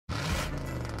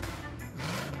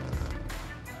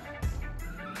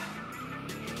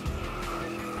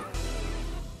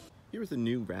with a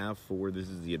new RAV4. This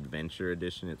is the Adventure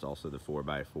Edition. It's also the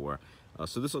 4x4.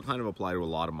 So this will kind of apply to a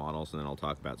lot of models, and then I'll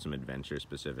talk about some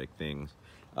adventure-specific things.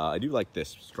 I do like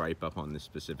this stripe up on this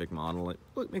specific model.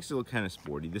 It makes it look kind of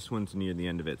sporty. This one's near the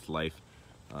end of its life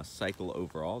cycle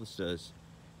overall. This does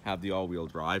have the all-wheel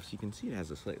drive, so you can see it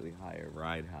has a slightly higher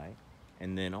ride height.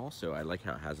 And then also, I like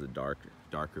how it has the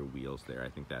darker wheels there. I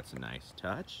think that's a nice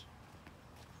touch.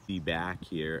 The back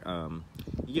here,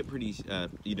 you get pretty,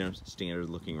 standard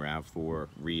looking RAV4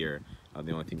 rear.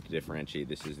 The only thing to differentiate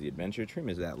this is the Adventure trim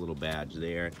is that little badge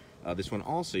there. This one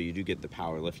also, you do get the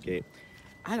power liftgate.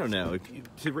 I don't know,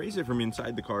 to raise it from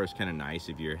inside the car is kind of nice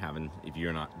if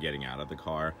you're not getting out of the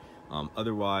car.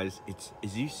 Otherwise,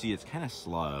 as you see, it's kind of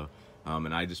slow,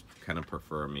 and I just kind of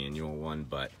prefer a manual one,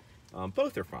 but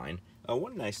both are fine.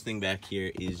 One nice thing back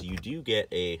here is you do get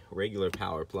a regular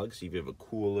power plug, so if you have a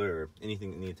cooler or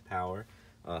anything that needs power.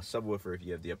 Subwoofer if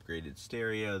you have the upgraded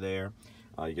stereo there.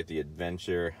 You get the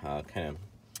Adventure kind of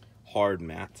hard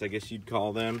mats, I guess you'd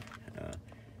call them.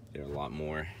 They're a lot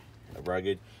more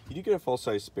rugged. You do get a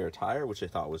full-size spare tire, which I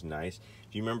thought was nice.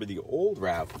 If you remember the old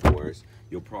RAV4s,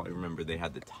 you'll probably remember they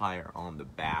had the tire on the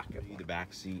back. The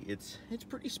back seat, it's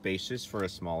pretty spacious for a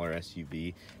smaller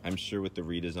SUV. I'm sure with the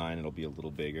redesign it'll be a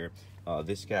little bigger.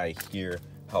 This guy here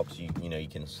helps you, you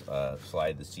can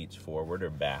slide the seats forward or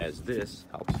back. As this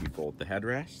helps you fold the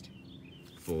headrest,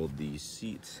 fold these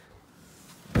seats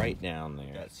right down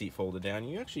there. That seat folded down,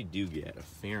 you actually do get a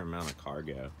fair amount of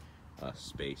cargo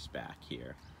space back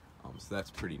here. So that's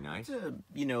pretty nice.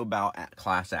 About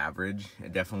class average.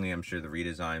 Definitely, I'm sure the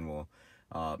redesign will,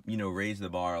 raise the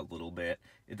bar a little bit.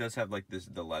 It does have like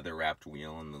the leather wrapped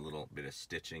wheel and the little bit of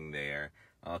stitching there.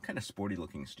 Kind of sporty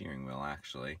looking steering wheel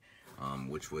actually,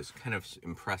 which was kind of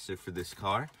impressive for this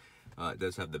car. It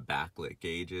does have the backlit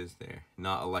gauges. They're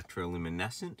not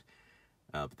electroluminescent,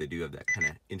 but they do have that kind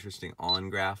of interesting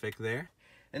on graphic there.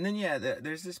 And then yeah,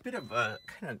 there's this bit of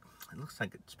kind of, it looks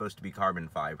like it's supposed to be carbon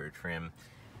fiber trim.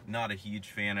 Not a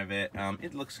huge fan of it.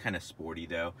 It looks kind of sporty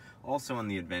though. Also on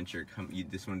the Adventure,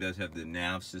 this one does have the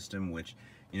nav system, which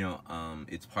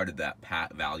it's part of that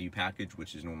value package,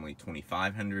 which is normally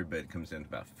 $2,500, but it comes down to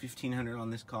about $1,500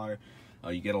 on this car.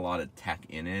 You get a lot of tech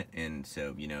in it, and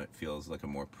so it feels like a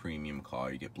more premium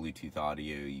car. You get Bluetooth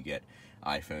audio, you get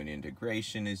iPhone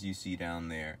integration, as you see down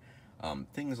there,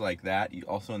 things like that. You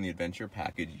also on the Adventure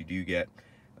package, you do get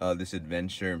this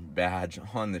Adventure badge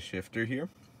on the shifter here.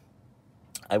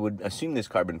 I would assume this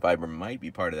carbon fiber might be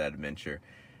part of that Adventure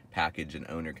package. An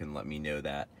owner can let me know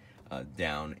that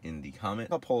down in the comment.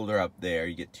 Cup holder up there,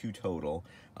 you get 2 total,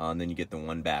 and then you get the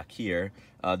one back here.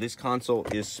 This console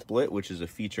is split, which is a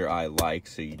feature I like.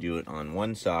 So you do it on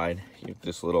one side, you have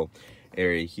this little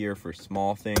area here for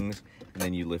small things, and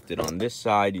then you lift it on this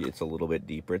side. It's a little bit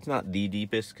deeper. It's not the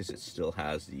deepest because it still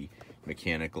has the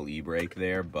mechanical e-brake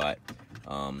there, but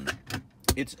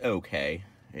it's okay.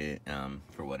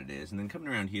 For what it is. And then coming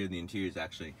around here, the interior is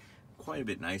actually quite a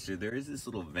bit nicer. There is this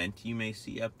little vent you may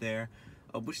see up there,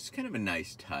 which is kind of a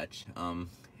nice touch.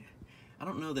 I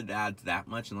don't know that it adds that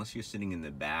much unless you're sitting in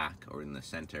the back or in the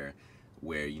center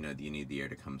where you need the air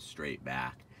to come straight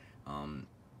back.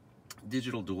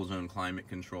 Digital dual zone climate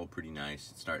control, pretty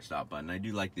nice. Start stop button. I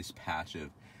do like this patch of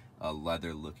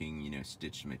leather looking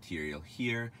stitched material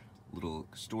here. Little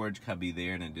storage cubby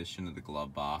there in addition to the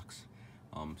glove box.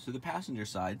 So the passenger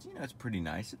side, it's pretty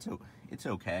nice. It's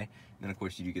okay. And then of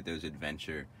course you do get those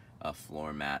Adventure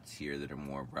floor mats here that are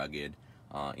more rugged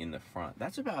in the front.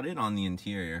 That's about it on the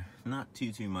interior. Not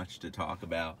too much to talk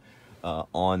about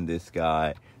on this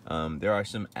guy. There are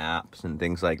some apps and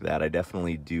things like that. I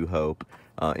definitely do hope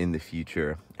in the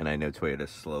future, and I know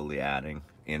Toyota's slowly adding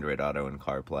Android Auto and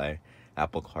CarPlay,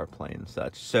 Apple CarPlay and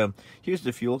such. So here's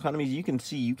the fuel economy. You can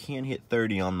see you can hit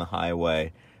 30 on the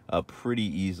highway pretty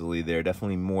easily there.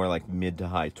 Definitely more like mid to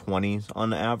high 20s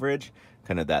on average.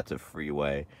 Kind of that's a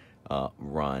freeway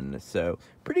run. So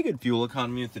pretty good fuel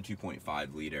economy with the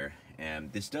 2.5 liter.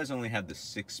 And this does only have the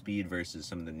 6-speed versus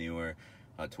some of the newer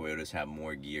Toyotas have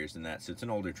more gears than that. So it's an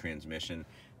older transmission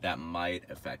that might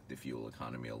affect the fuel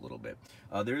economy a little bit.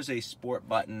 There's a sport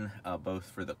button both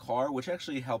for the car, which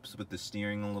actually helps with the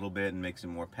steering a little bit and makes it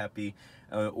more peppy,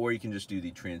 or you can just do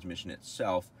the transmission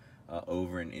itself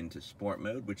over and into sport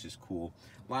mode, which is cool.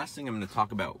 Last thing I'm going to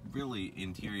talk about really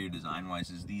interior design wise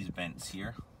is these vents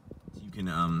here. So you can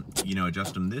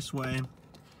adjust them this way,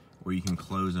 or you can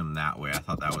close them that way. I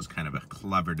thought that was kind of a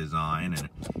clever design, and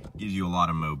it gives you a lot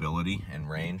of mobility and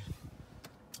range.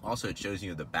 Also, it shows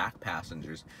you the back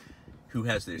passengers who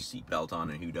has their seatbelt on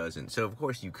and who doesn't. So of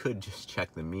course you could just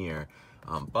check the mirror,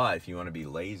 but if you want to be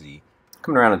lazy,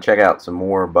 coming around and check out some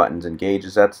more buttons and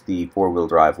gauges. That's the 4-wheel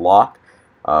drive lock.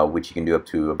 which you can do up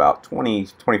to about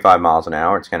 25 miles an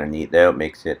hour. It's kind of neat though. It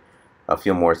makes it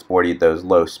feel more sporty at those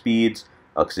low speeds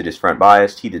because it is front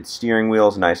biased. Heated steering wheel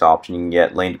is a nice option you can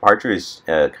get. Lane departure is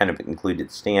kind of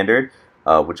included standard,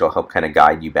 which will help kind of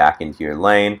guide you back into your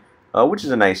lane, which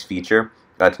is a nice feature.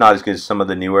 It's not as good as some of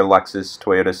the newer Lexus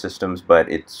Toyota systems, but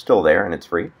it's still there and it's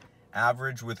free.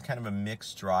 Average with kind of a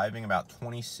mixed driving, about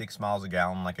 26 miles a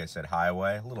gallon, like I said,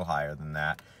 highway, a little higher than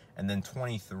that. And then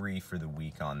 23 for the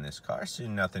week on this car, so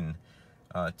nothing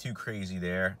too crazy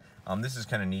there. This is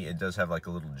kind of neat. It does have like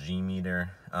a little G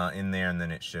meter in there, and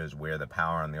then it shows where the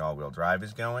power on the all-wheel drive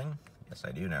is going. Yes,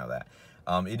 I do know that.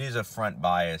 It is a front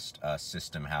biased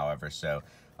system, however, so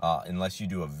unless you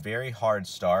do a very hard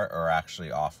start or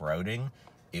actually off-roading,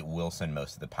 it will send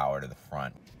most of the power to the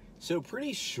front. So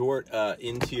pretty short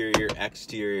interior,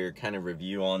 exterior kind of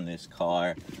review on this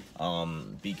car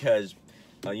because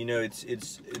you know,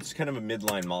 it's kind of a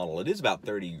midline model. It is about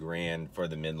 30 grand for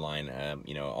the midline.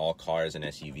 You know, all cars and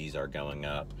SUVs are going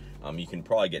up. You can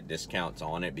probably get discounts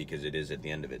on it because it is at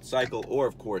the end of its cycle, or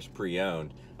of course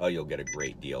pre-owned. You'll get a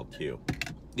great deal too.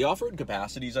 The off-road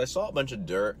capacities, I saw a bunch of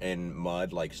dirt and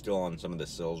mud like still on some of the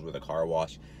sills where the car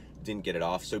wash didn't get it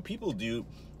off. So people do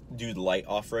light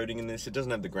off-roading in this. It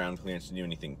doesn't have the ground clearance to do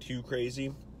anything too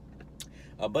crazy,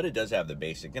 but it does have the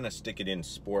basic. Gonna stick it in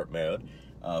sport mode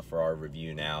for our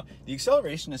review now. The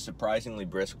acceleration is surprisingly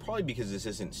brisk, probably because this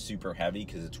isn't super heavy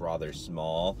because it's rather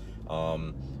small.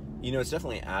 You know, it's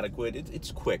definitely adequate.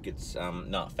 It's quick. It's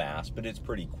not fast, but it's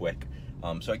pretty quick.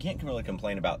 So I can't really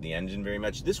complain about the engine very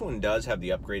much. This one does have the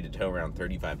upgraded tow around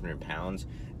 3,500 pounds.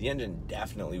 The engine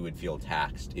definitely would feel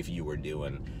taxed if you were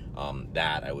doing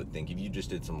that, I would think. If you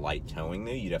just did some light towing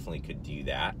though, you definitely could do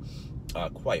that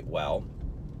quite well.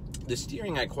 The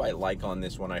steering I quite like on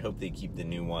this one. I hope they keep the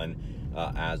new one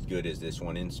as good as this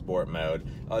one in sport mode.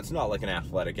 It's not like an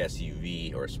athletic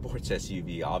SUV or a sports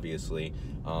SUV, obviously.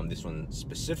 This one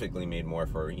specifically made more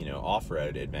for, you know,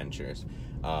 off-road adventures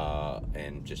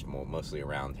and just mostly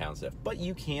around town stuff. But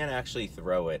you can actually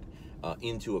throw it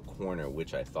into a corner,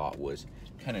 which I thought was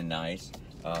kind of nice.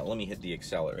 Let me hit the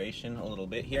acceleration a little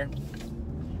bit here.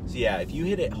 So yeah, if you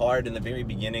hit it hard in the very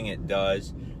beginning, it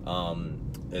does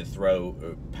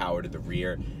throw power to the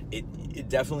rear. It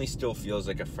definitely still feels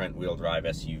like a front wheel drive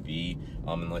SUV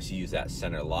unless you use that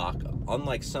center lock.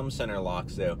 Unlike some center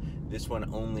locks though, this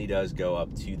one only does go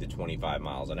up to the 25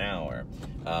 miles an hour.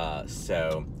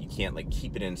 So you can't like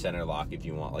keep it in center lock if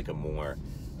you want like a more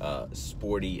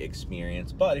sporty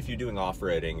experience. But if you're doing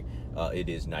off-roading, it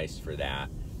is nice for that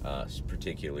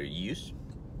particular use.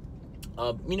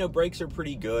 You know, brakes are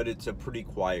pretty good. It's a pretty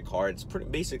quiet car. It's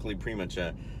basically pretty much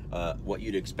a what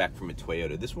you'd expect from a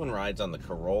Toyota. This one rides on the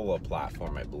Corolla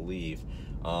platform, I believe.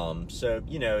 So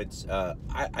you know, it's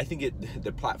I think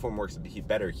the platform works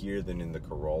better here than in the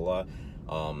Corolla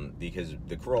because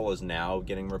the Corolla is now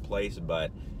getting replaced,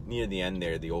 but near the end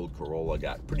there, the old Corolla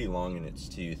got pretty long in its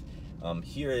tooth.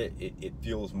 Here it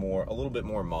feels a little bit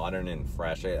more modern and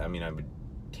fresh. I mean, I would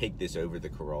take this over the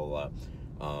Corolla.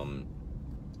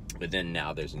 But then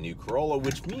now there's a new Corolla,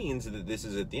 which means that this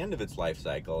is at the end of its life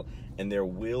cycle, and there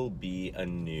will be a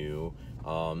new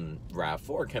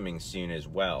RAV4 coming soon as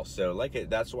well. So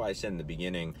that's why I said in the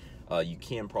beginning, you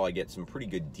can probably get some pretty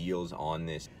good deals on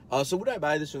this. So would I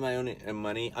buy this with my own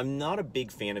money? I'm not a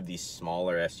big fan of these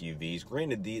smaller SUVs.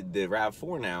 Granted, the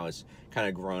RAV4 now is kind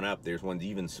of grown up. There's ones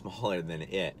even smaller than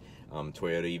it.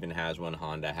 Toyota even has one,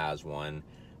 Honda has one.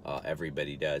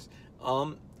 Everybody does.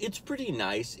 It's pretty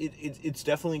nice. It's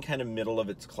definitely kind of middle of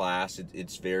its class.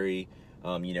 It's very,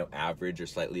 you know, average or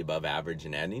slightly above average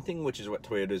in anything, which is what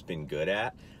Toyota's been good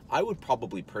at. I would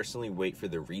probably personally wait for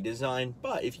the redesign,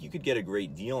 but if you could get a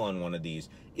great deal on one of these,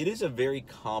 it is a very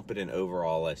competent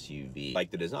overall SUV.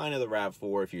 Like the design of the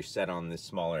RAV4, if you're set on this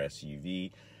smaller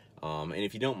SUV, and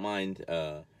if you don't mind,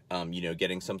 you know,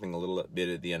 getting something a little bit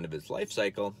at the end of its life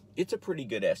cycle, it's a pretty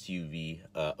good SUV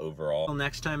overall. Well,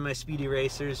 next time, my speedy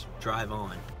racers, drive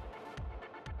on.